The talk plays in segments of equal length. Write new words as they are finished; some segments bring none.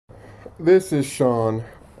This is Sean.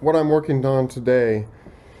 What I'm working on today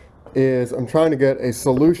is I'm trying to get a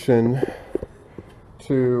solution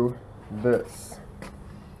to this.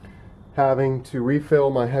 Having to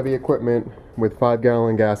refill my heavy equipment with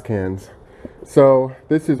 5-gallon gas cans. So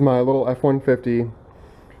this is my little F-150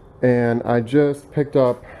 and I just picked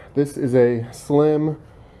up, this is a slim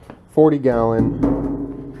 40-gallon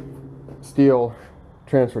steel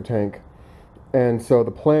transfer tank. And so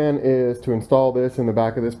the plan is to install this in the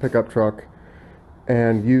back of this pickup truck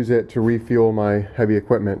and use it to refuel my heavy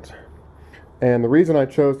equipment. And the reason I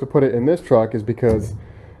chose to put it in this truck is because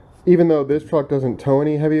even though this truck doesn't tow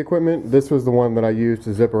any heavy equipment, this was the one that I used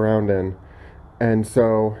to zip around in. And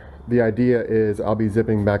so the idea is I'll be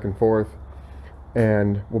zipping back and forth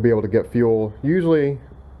and we'll be able to get fuel. Usually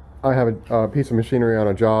I have a piece of machinery on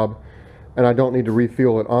a job and I don't need to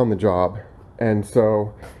refuel it on the job. And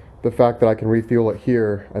so the fact that I can refuel it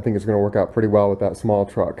here, I think is going to work out pretty well with that small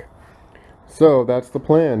truck. So that's the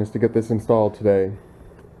plan, is to get this installed today.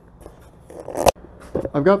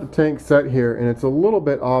 I've got the tank set here and it's a little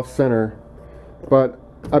bit off center, but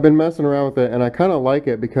I've been messing around with it and I kind of like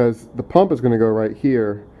it because the pump is going to go right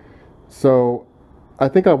here. So I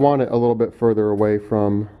think I want it a little bit further away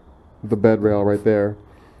from the bed rail right there.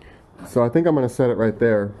 So I think I'm going to set it right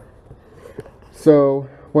there. So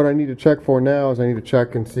what I need to check for now is I need to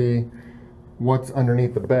check and see what's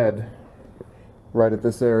underneath the bed right at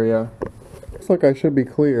this area. Looks like I should be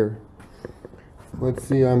clear. Let's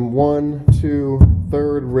see, I'm 1, 2,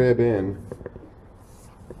 3rd rib in.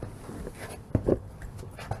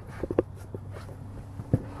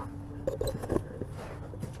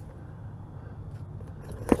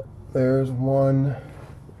 There's 1,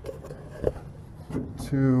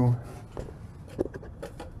 2,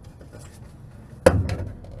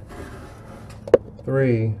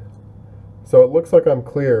 3. So it looks like I'm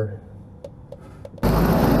clear.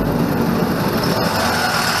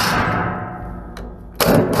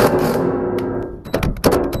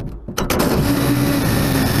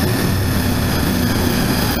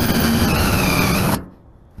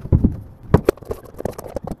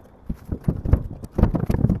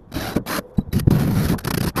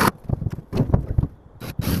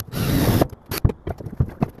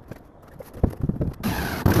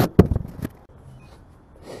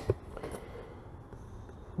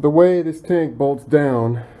 The way this tank bolts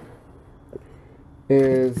down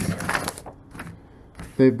is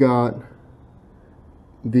they've got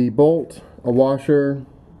the bolt, a washer,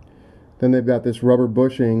 then they've got this rubber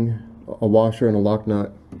bushing, a washer and a lock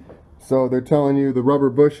nut. So they're telling you the rubber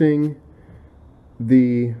bushing,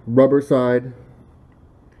 the rubber side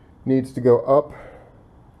needs to go up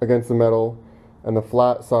against the metal and the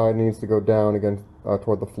flat side needs to go down against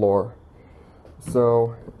toward the floor.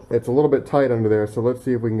 So it's a little bit tight under there, so let's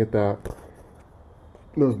see if we can get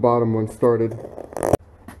those bottom ones started.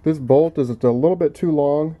 This bolt is just a little bit too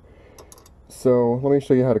long, so let me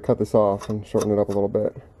show you how to cut this off and shorten it up a little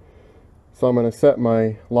bit. So I'm going to set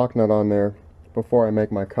my lock nut on there before I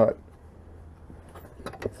make my cut.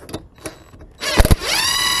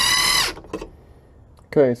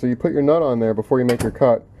 Okay, so you put your nut on there before you make your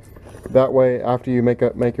cut. That way, after you make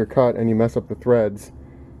your cut and you mess up the threads,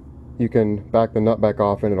 you can back the nut back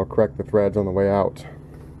off and it'll correct the threads on the way out.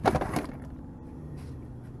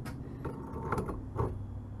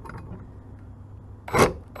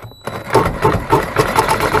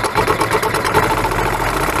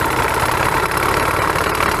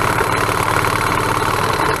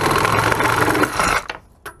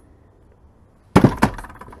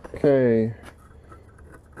 Okay,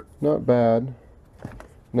 not bad.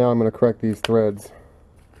 Now I'm going to correct these threads.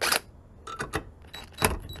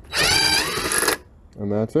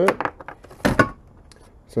 And that's it.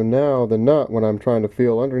 So now the nut, when I'm trying to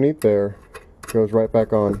feel underneath there, goes right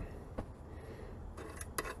back on.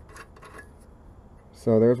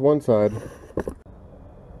 So there's one side.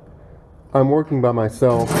 I'm working by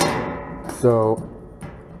myself, so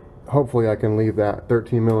hopefully I can leave that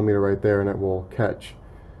 13 millimeter right there and it will catch,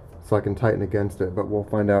 so I can tighten against it, but we'll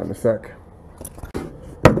find out in a sec.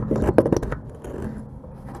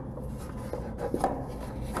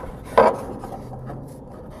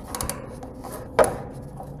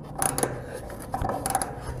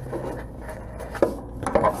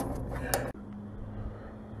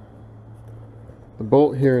 The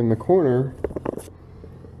bolt here in the corner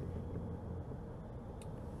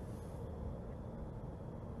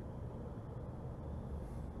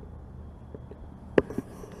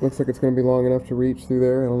looks like it's going to be long enough to reach through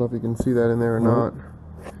there. I don't know if you can see that in there or not,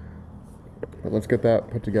 but let's get that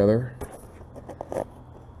put together.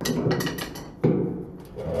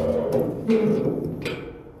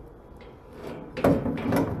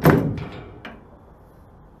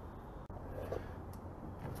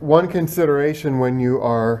 one consideration when you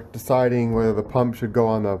are deciding whether the pump should go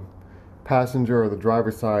on the passenger or the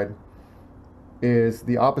driver's side is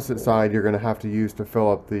the opposite side you're going to have to use to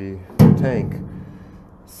fill up the tank.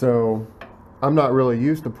 So I'm not really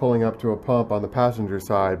used to pulling up to a pump on the passenger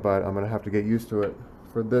side, but I'm going to have to get used to it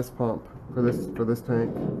for this pump, for this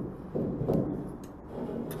tank.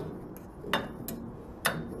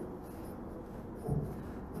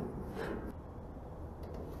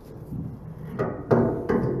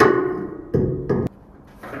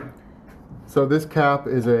 So this cap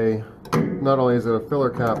is not only is it a filler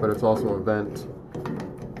cap, but it's also a vent.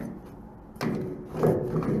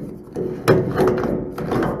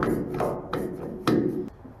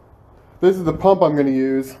 This is the pump I'm going to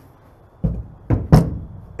use,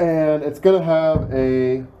 and it's going to have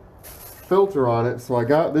a filter on it. So I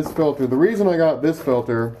got this filter. The reason I got this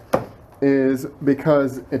filter is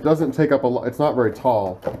because it doesn't take up a lot. It's not very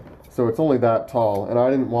tall, so it's only that tall, and I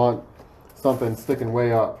didn't want something sticking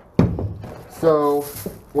way up. So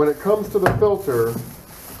when it comes to the filter,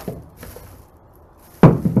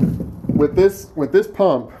 with this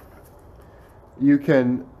pump, you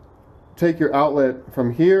can take your outlet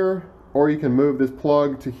from here, or you can move this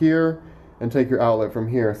plug to here and take your outlet from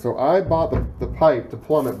here. So I bought the pipe to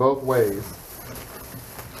plumb it both ways,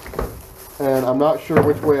 and I'm not sure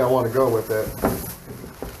which way I want to go with it.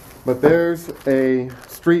 But there's a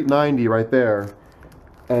Street 90 right there,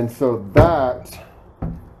 and so that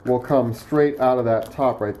will come straight out of that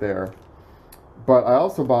top right there. But I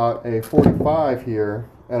also bought a 45 here,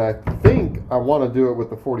 and I think I want to do it with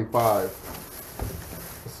the 45.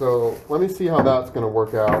 So let me see how that's going to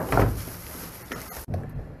work out.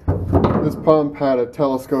 This pump had a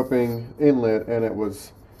telescoping inlet, and it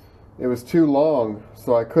was too long,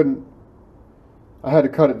 so I had to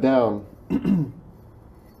cut it down.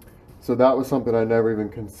 So that was something I never even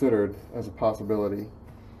considered as a possibility.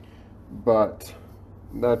 But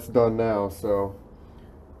that's done now, so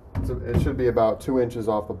it should be about 2 inches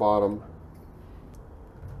off the bottom.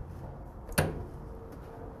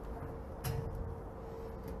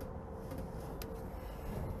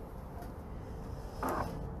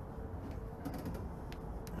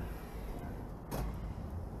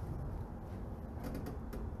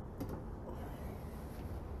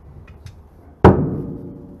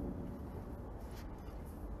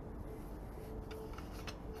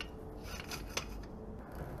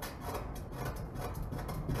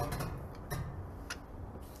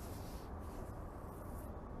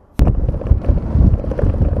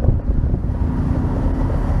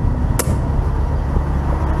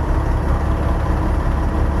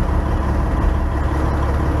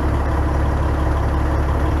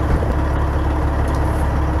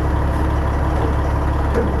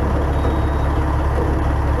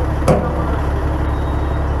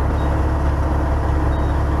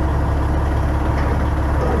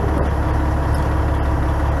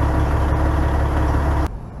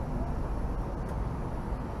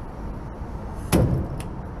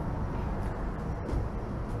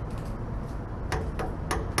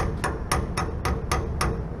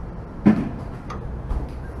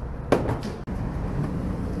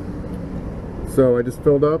 So I just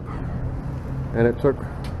filled up, and it took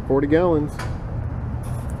 40 gallons.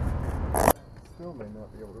 Still may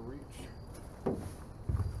not be able to reach.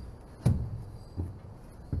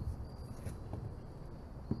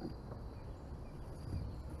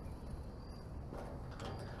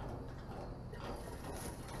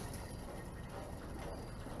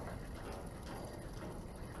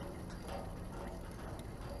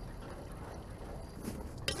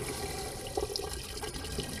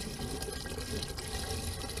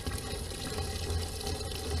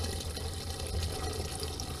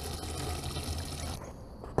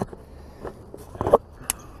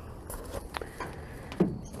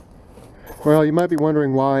 Well, you might be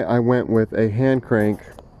wondering why I went with a hand crank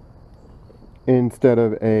instead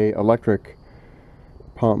of a electric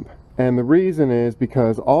pump. And the reason is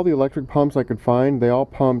because all the electric pumps I could find, they all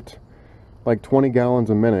pumped like 20 gallons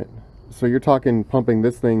a minute. So you're talking pumping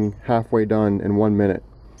this thing halfway done in 1 minute.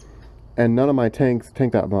 And none of my tanks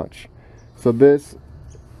tank that much. So this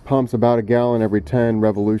pumps about a gallon every 10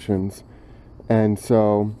 revolutions. And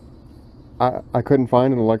so I couldn't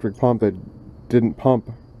find an electric pump that didn't pump,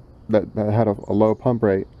 that had a low pump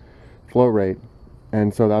rate, flow rate,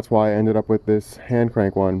 and so that's why I ended up with this hand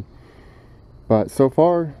crank one. But so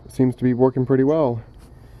far, it seems to be working pretty well.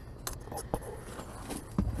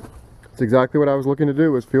 It's exactly what I was looking to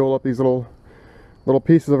do, was fuel up these little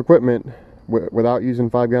pieces of equipment without using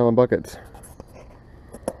 5-gallon buckets.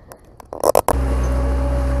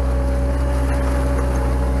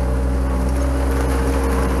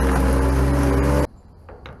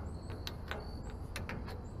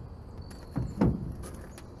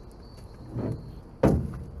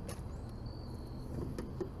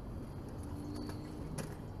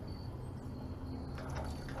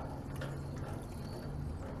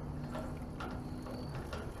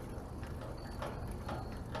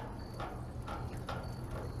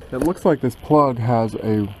 It looks like this plug has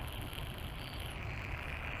a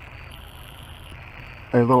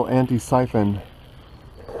little anti-siphon.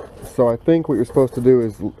 So I think what you're supposed to do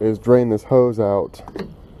is drain this hose out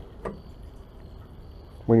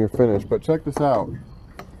when you're finished. But check this out.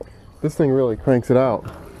 This thing really cranks it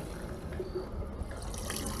out.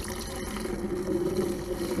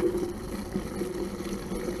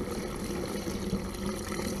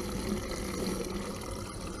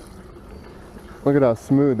 Look at how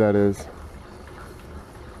smooth that is.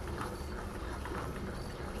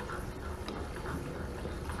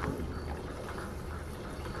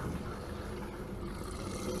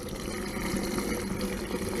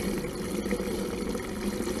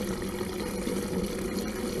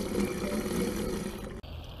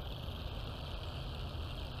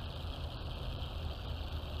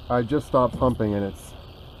 I just stopped pumping and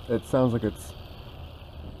it sounds like it's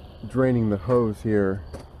draining the hose here.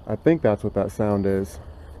 I think that's what that sound is.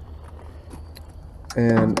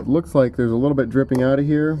 And it looks like there's a little bit dripping out of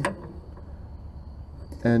here.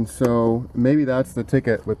 And so maybe that's the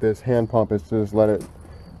ticket with this hand pump, is to just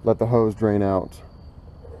let the hose drain out.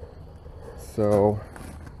 So,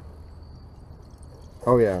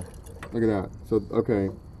 oh yeah, look at that. So okay.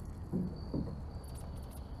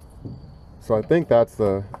 So I think that's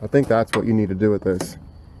what you need to do with this,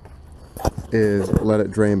 is let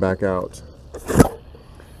it drain back out.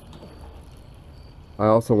 I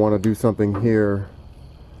also want to do something here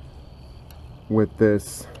with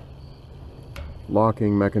this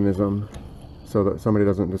locking mechanism so that somebody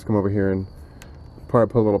doesn't just come over here and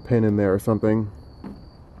probably put a little pin in there or something.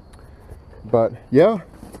 But yeah,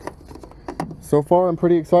 so far I'm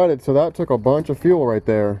pretty excited. So that took a bunch of fuel right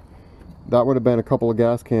there. That would have been a couple of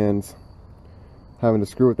gas cans having to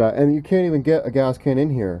screw with that, and you can't even get a gas can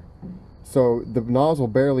in here, so the nozzle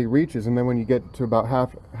barely reaches, and then when you get to about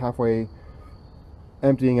halfway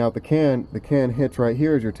emptying out the can hits right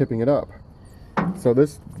here as you're tipping it up. So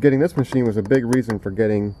getting this machine was a big reason for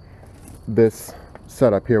getting this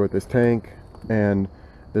setup here with this tank and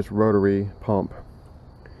this rotary pump.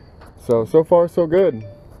 So far so good.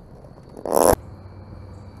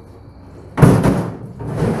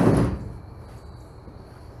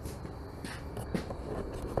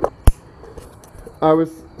 I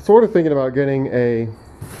was sort of thinking about getting a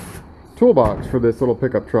toolbox for this little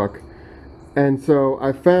pickup truck, and so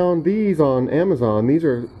I found these on Amazon. These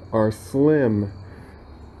are slim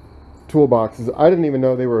toolboxes. I didn't even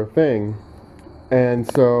know they were a thing, and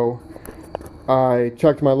so I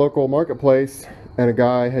checked my local marketplace, and a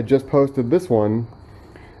guy had just posted this one,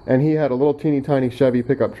 and he had a little teeny tiny Chevy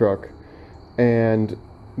pickup truck, and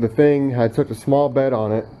the thing had such a small bed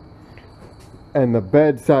on it, and the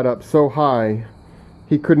bed sat up so high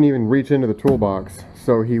he couldn't even reach into the toolbox,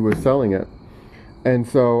 so he was selling it. And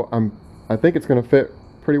so I think it's going to fit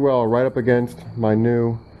pretty well right up against my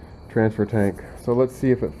new transfer tank. So let's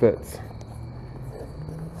see if it fits.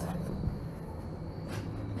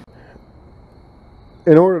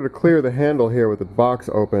 In order to clear the handle here with the box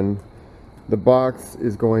open, the box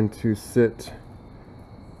is going to sit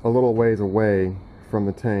a little ways away from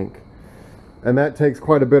the tank, and that takes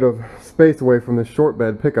quite a bit of space away from the short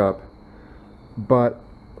bed pickup. But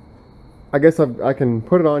I guess I can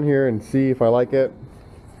put it on here and see if I like it,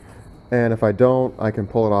 and if I don't, I can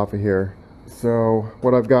pull it off of here. So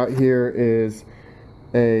what I've got here is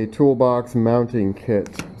a toolbox mounting kit.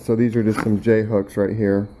 So these are just some J hooks right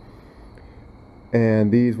here, and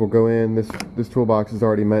these will go in. This toolbox is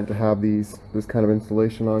already meant to have this kind of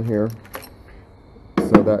installation on here,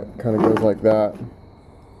 so that kind of goes like that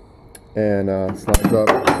and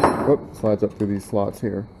slides up through these slots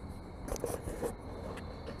here.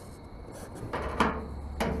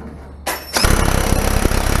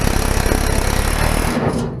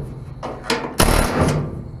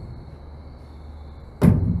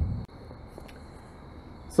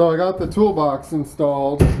 So I got the toolbox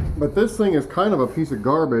installed, but this thing is kind of a piece of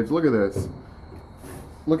garbage. Look at this.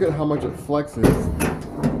 Look at how much it flexes.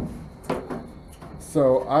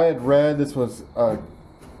 So I had read this was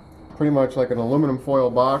pretty much like an aluminum foil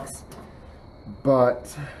box,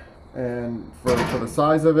 and for the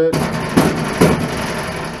size of it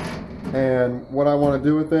and what I want to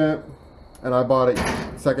do with it, and I bought it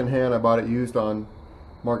secondhand. I bought it used on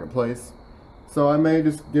Marketplace, so I may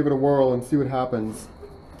just give it a whirl and see what happens.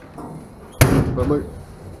 But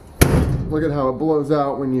look at how it blows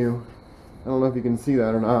out when I don't know if you can see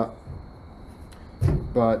that or not,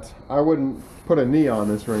 but I wouldn't put a knee on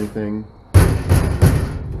this or anything,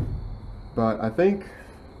 but I think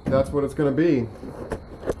that's what it's going to be.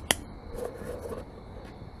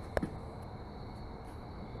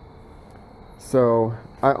 So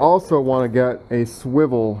I also want to get a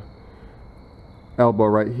swivel elbow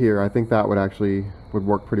right here. I think that would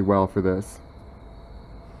work pretty well for this.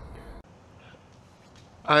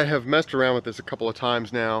 I have messed around with this a couple of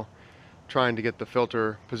times now, trying to get the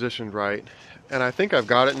filter positioned right, and I think I've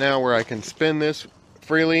got it now where I can spin this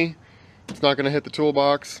freely. It's not going to hit the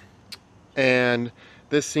toolbox, and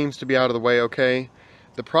this seems to be out of the way okay.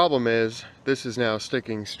 The problem is this is now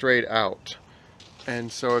sticking straight out,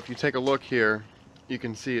 and so if you take a look here, you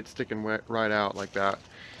can see it's sticking right out like that.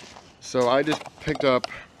 So I just picked up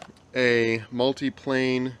a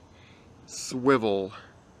multi-plane swivel,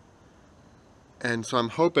 and so I'm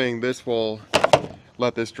hoping this will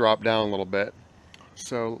let this drop down a little bit.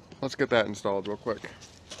 So let's get that installed real quick.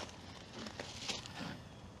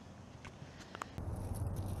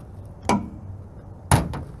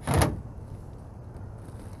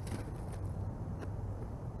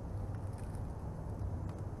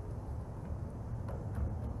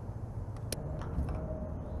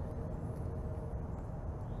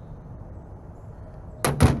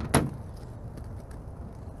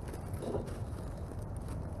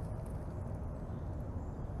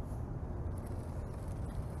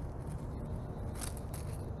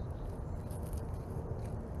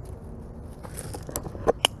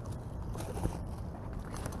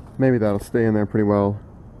 Maybe that'll stay in there pretty well.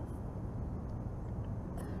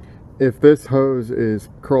 If this hose is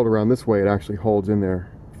curled around this way, it actually holds in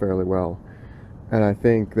there fairly well. And I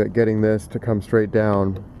think that getting this to come straight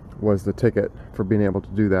down was the ticket for being able to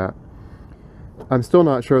do that. I'm still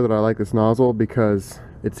not sure that I like this nozzle because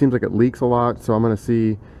it seems like it leaks a lot, so I'm going to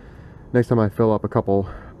see next time I fill up a couple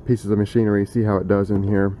pieces of machinery, see how it does in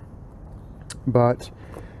here. But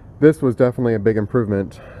this was definitely a big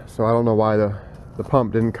improvement, so I don't know why the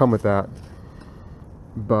pump didn't come with that,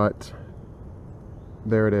 but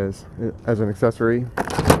there it is as an accessory.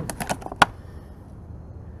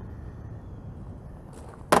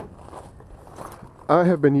 I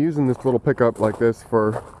have been using this little pickup like this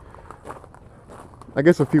for I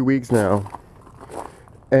guess a few weeks now,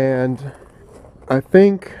 and I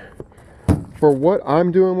think for what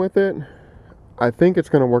I'm doing with it, I think it's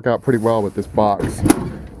going to work out pretty well with this box.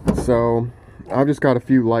 So I've just got a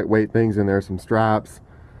few lightweight things in there, some straps,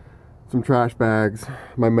 some trash bags,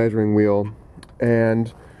 my measuring wheel,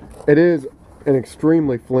 and it is an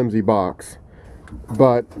extremely flimsy box,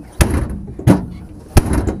 but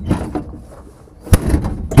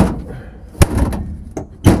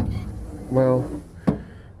well,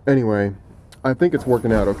 anyway, I think it's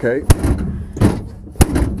working out okay.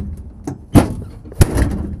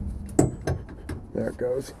 There it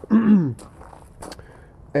goes.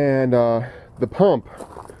 And the pump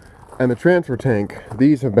and the transfer tank,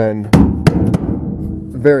 these have been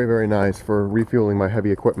very, very nice for refueling my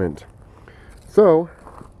heavy equipment. So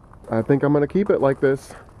I think I'm going to keep it like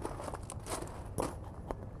this.